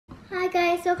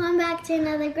guys, welcome back to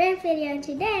another great video. And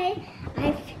today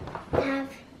I have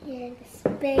here this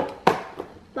big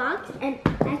box, and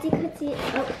as you can see,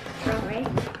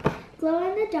 glow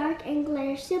in the dark and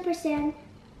glitter super sand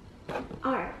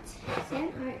art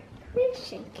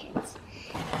creation kit.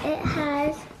 It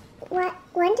has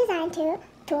one design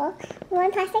tool,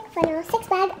 one plastic funnel, 6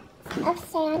 bags of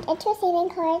sand, and 2 receiving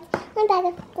cords, 1 bag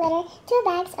of glitter, 2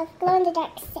 bags of glow in the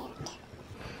dark sand.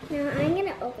 Now I'm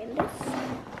gonna open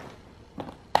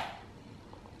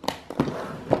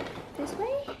this way.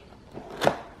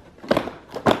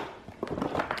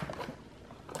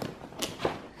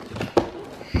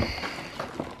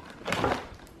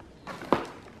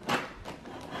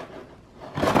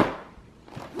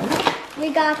 We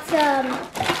got some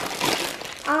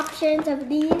options of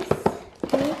these.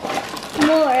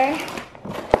 More.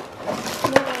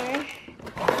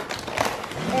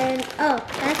 And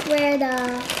that's where the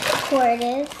cord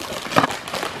is.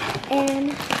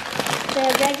 And the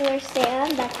regular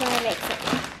sand, that's why it makes it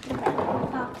the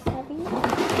box heavy.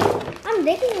 I'm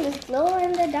digging this glow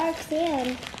in the dark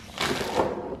sand.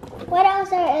 What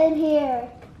else are in here?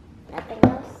 Nothing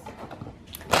else.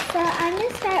 So I'm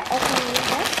gonna start opening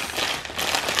this.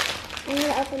 I'm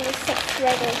gonna open the 6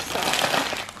 regular sand.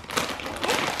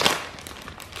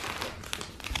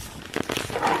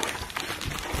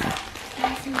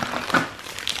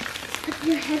 Put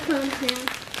your headphones now.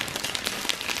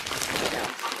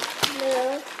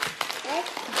 Blue.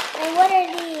 And what are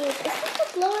these? Is this a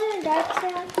glow in the dark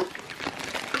sand?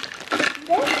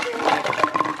 This is, I'm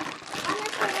not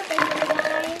sure what they do,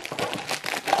 guys.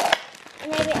 And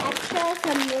maybe extra,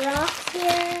 some rocks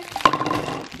here.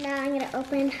 Now I'm gonna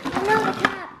open, the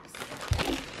caps.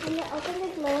 I'm gonna open the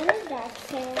glow in the dark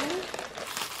sand.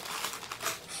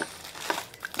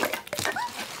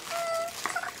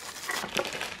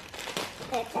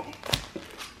 Right there.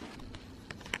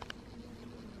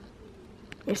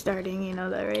 You're starting, you know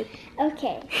that, right?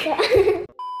 Okay,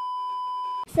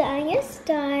 so I'm gonna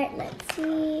start, let's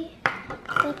see,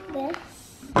 with this.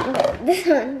 Okay, this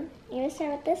one. I'm gonna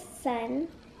start with this sun.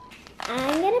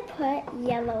 I'm gonna put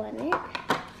yellow in it.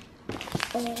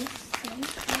 Or some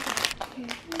color.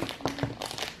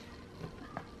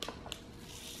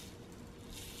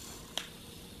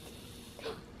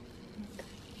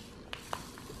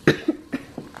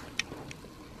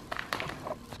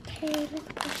 Okay, let's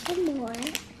put some more.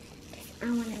 I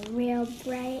want it real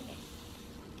bright.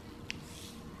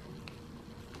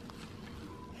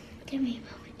 Give me a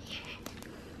moment here.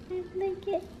 I like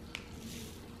it.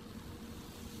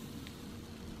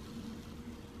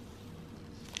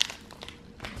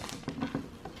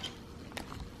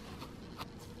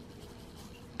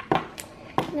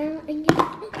 Now I'm gonna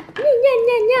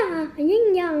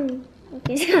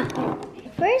okay, so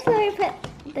first let me put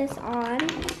this on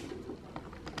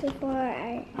before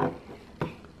I'm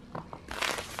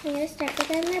gonna start with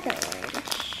another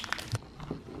orange.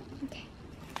 Okay.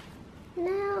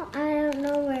 Now I don't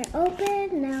know where to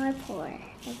open, now I pour,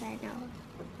 because I know.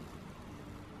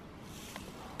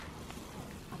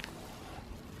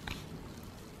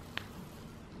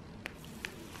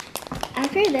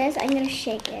 After this, I'm gonna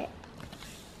shake it.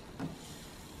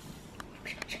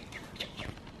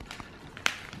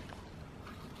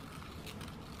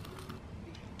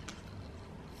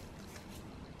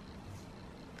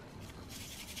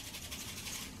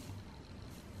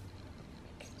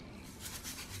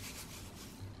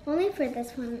 Only for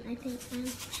this one, I think I'm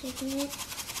shaking it.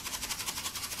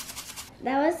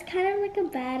 That was kind of like a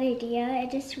bad idea. I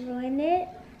just ruined it.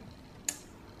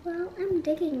 Well, I'm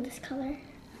digging this color.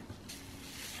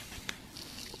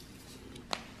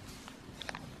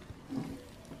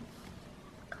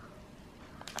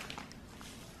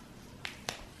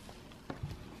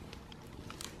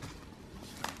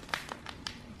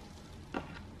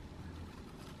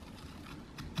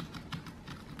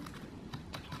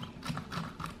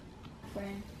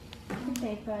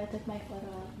 Paper, I took my photo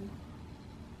of.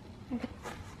 Okay.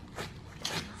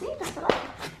 See, that's what I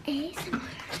like. ASMR.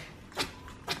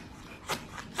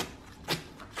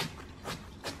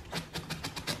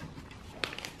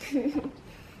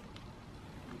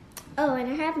 Oh, and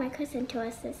I have my cousin to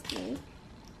assist me.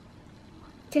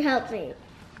 To help me.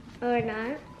 Or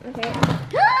not. Okay.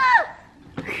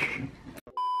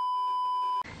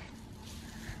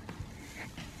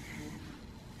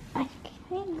 I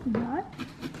think not.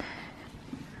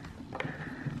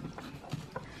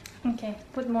 Okay,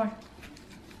 put more.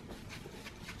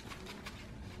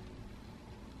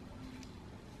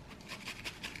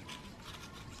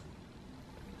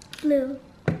 Blue.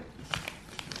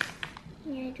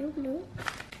 Yeah, I do blue.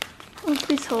 Oh,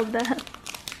 please hold that.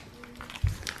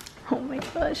 Oh my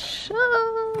gosh.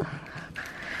 Oh.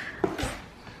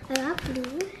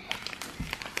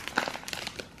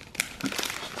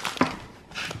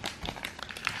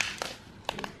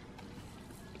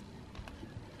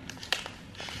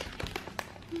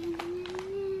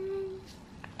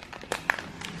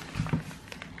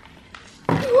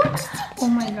 Oh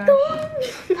my gosh.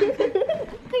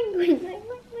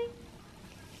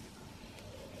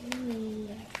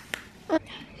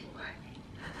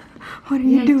 What are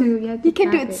you doing? You have to You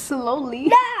can do tap it it. slowly.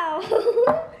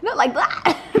 No! Not like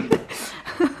that.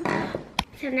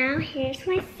 So now here's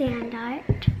my sand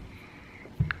art.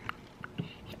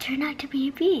 It turned out to be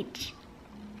a beach.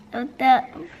 Of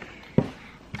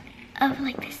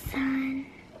like the sun.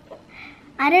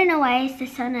 I don't know why it's the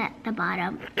sun at the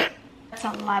bottom. That's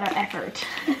a lot of effort.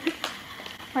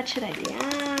 What should I do?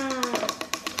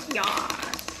 Yeah.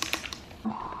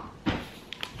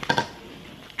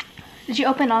 Did you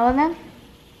open all of them?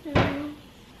 Mm.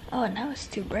 Oh, now it's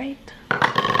too bright.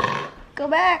 Go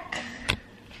back.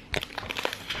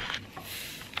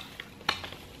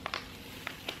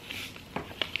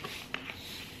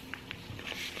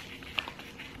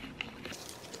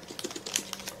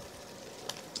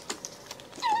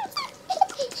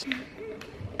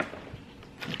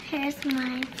 Here's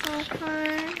my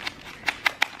popcorn.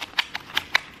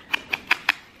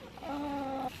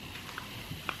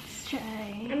 Let's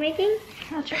try. I'm making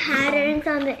I'll try patterns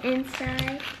on the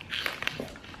inside.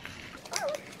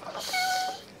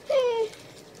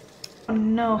 Oh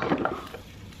no.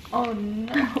 Oh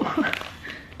no.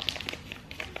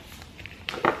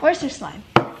 Where's your slime?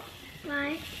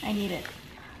 Why? I need it.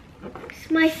 It's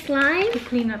my slime. To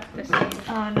clean up the stain.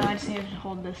 Oh no, I just need to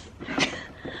hold this.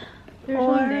 There's Or-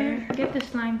 one there. Get the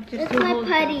slime. Just It's to my hold the-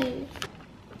 putty.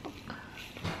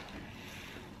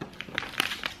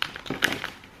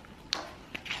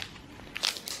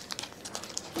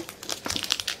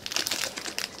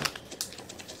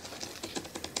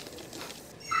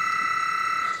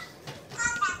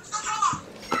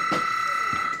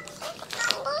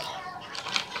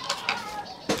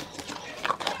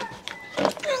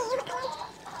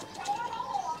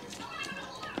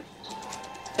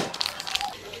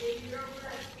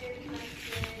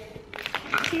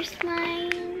 Here's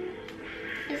slime.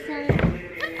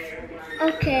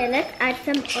 Okay, let's add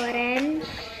some orange.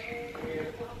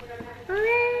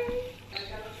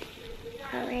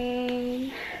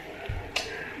 Orange.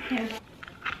 Here.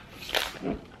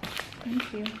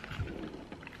 Thank you.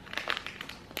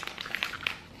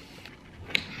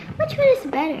 Which one is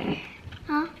better?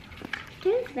 Huh?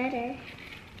 Which one's better?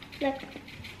 Look,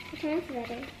 which one's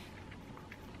better?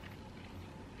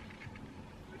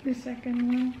 The second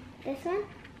one. This one?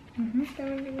 Mm-hmm. The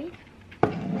one to me?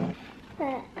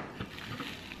 But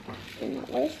I'm not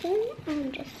wasting,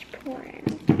 I'm just pouring.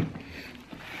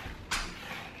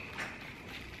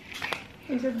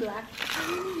 Is it black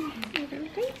I don't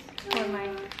think so. for my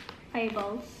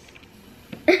eyeballs?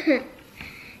 I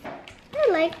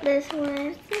like this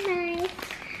one. It's so nice.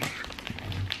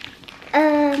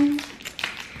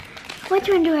 Which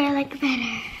one do I like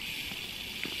better?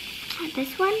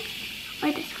 This one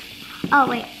or this one? Oh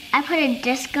wait, I put a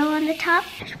disco on the top.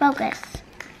 Focus.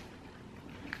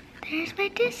 There's my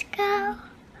disco. I'm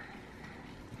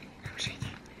shaking.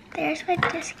 There's my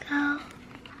disco.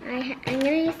 I'm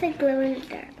gonna use the glow in the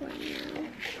dark one now.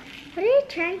 What are you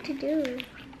trying to do?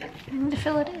 I need to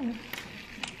fill it in.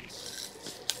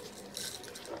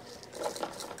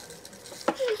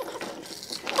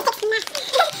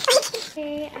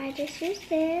 Okay, I just used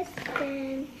this,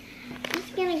 then I'm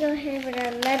just gonna go ahead with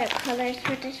a lot of colors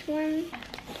for this one.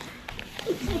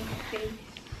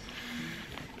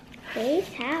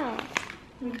 Face how?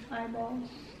 With eyeballs.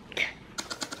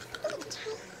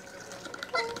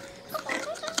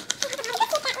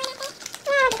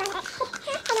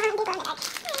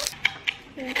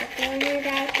 There's a corner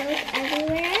that goes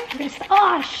everywhere.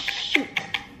 Oh shoot!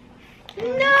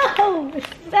 No, it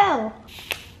fell.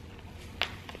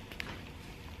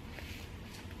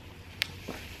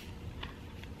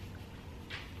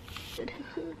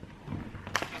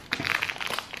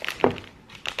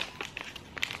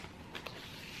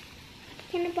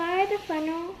 Can I borrow the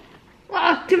funnel?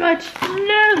 Oh, too much.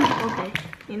 No. Okay,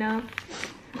 you know.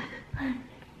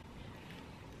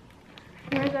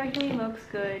 Yours actually looks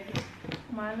good.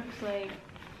 Mine looks like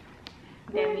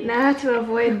Demi. Now to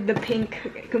avoid the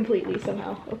pink completely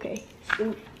somehow. Okay,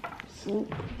 swoop,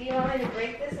 swoop. Do you want me to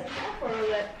break this in half or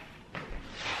let?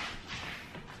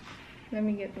 Let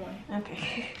me get one.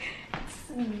 Okay. It's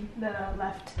the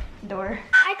left door.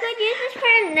 I could use this for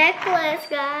a necklace,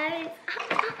 guys.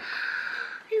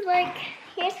 It's like,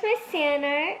 here's my sand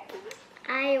art.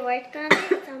 I worked on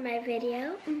it. It's on my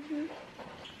video.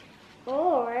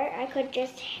 Or I could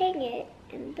just hang it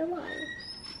in the wall.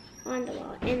 On the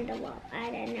wall, in the wall. I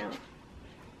don't know.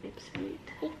 It's sweet.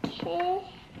 Okay.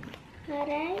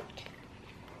 Alright.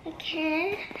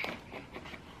 Okay.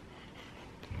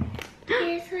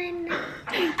 Here's my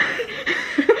necklace.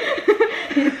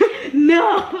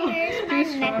 No!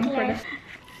 Here's my necklace. I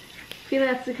feel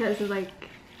that's because of like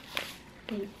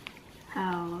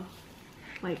how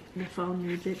like the phone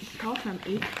reads it. It's called from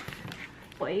 8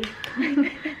 boy.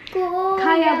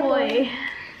 Kaya boy.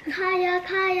 Kaya.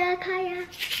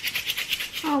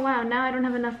 Oh wow, now I don't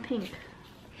have enough pink.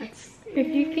 That's If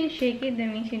you can shake it, that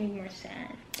means you need more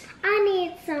sand. I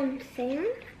need some sand.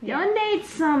 you need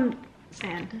some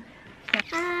sand.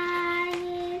 I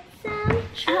need some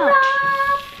Ouch.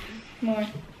 More.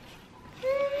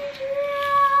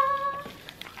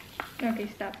 Okay,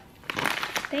 stop.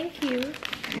 Thank you.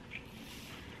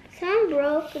 Some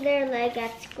broke their leg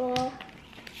at school.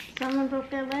 Someone broke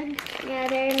their leg? Yeah,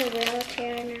 they're in a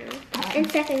wheelchair now. In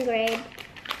 2nd grade.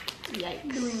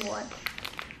 Yikes. Doing what?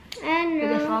 I don't Did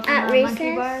they know. fall At from the monkey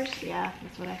recess. bars? Yeah,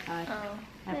 that's what I thought. Oh.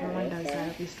 Everyone does that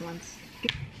at least once.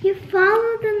 You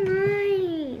follow the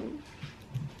line.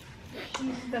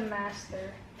 He's the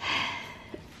master.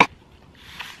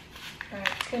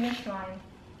 Alright, finish mine.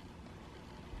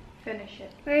 Finish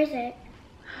it. Where is it?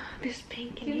 This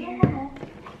pink in You here. know.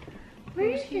 Where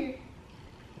is it?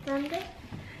 Found it?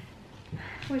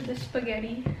 Where's the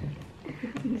spaghetti?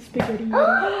 Spaghetti.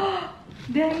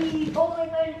 Demi! Oh my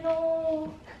god,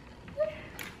 no!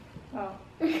 Oh.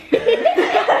 I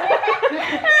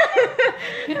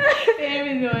didn't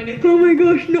even know anything. Oh my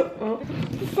gosh, no. Oh.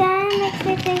 Sand makes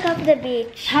me think of the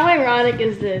beach. How ironic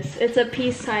is this? It's a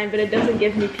peace sign, but it doesn't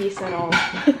give me peace at all.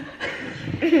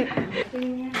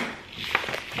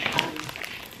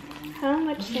 How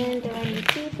much sand do I need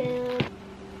to build?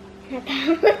 Not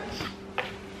that much.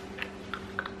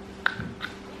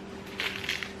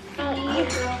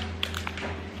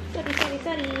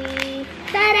 Sorry.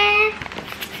 Ta-da!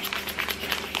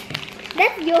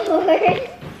 That's yours.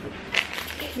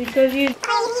 Because you.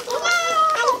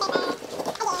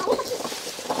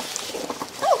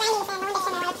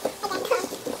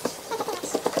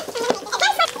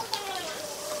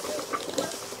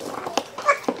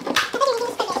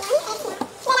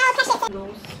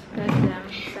 That's them,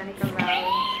 Seneca Valley.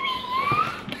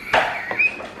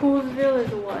 Poolsville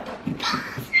is what?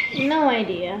 No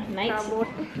idea. Night. Cowboy.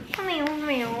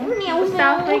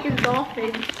 South Lake is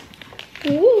dolphins.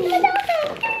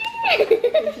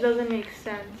 Which doesn't make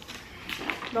sense.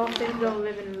 Dolphins don't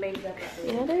live in lakes.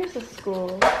 You know, there's a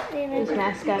school whose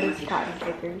mascot is cotton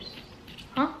pickers.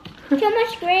 Huh? Too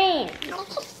much green.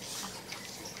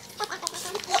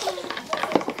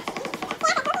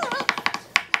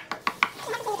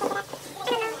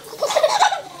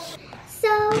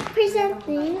 So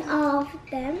presenting all of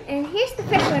them, and here's the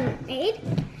first one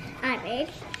I made.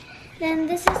 Then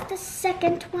this is the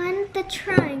second one, the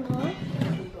triangle.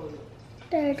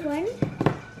 Third one.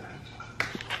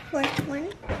 Fourth one.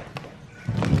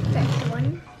 Fifth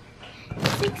one.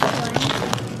 Sixth one.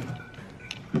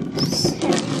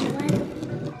 Seventh one.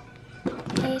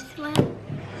 Eighth one.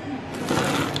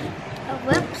 Oh,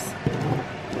 whoops.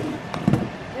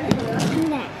 And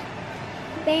then.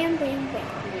 Bam, bam, bam.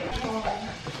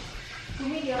 Give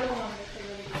me the other one.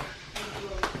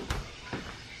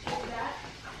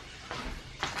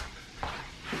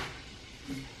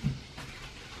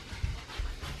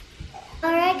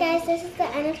 Alright guys, this is the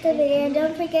end of the video, and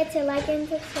don't forget to like and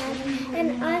subscribe,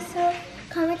 and also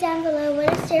comment down below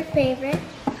what is your favorite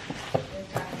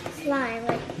slime,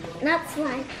 like, not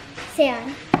slime,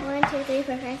 sand. 1, 2, 3,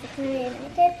 4, 5, 6, 7, 8,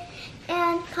 9, 10,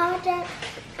 and comment down,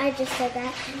 I just said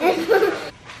that, and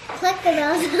click the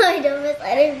bell so I don't miss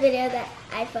any video that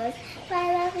I post. Bye,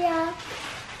 I love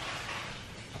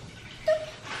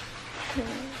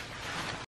y'all.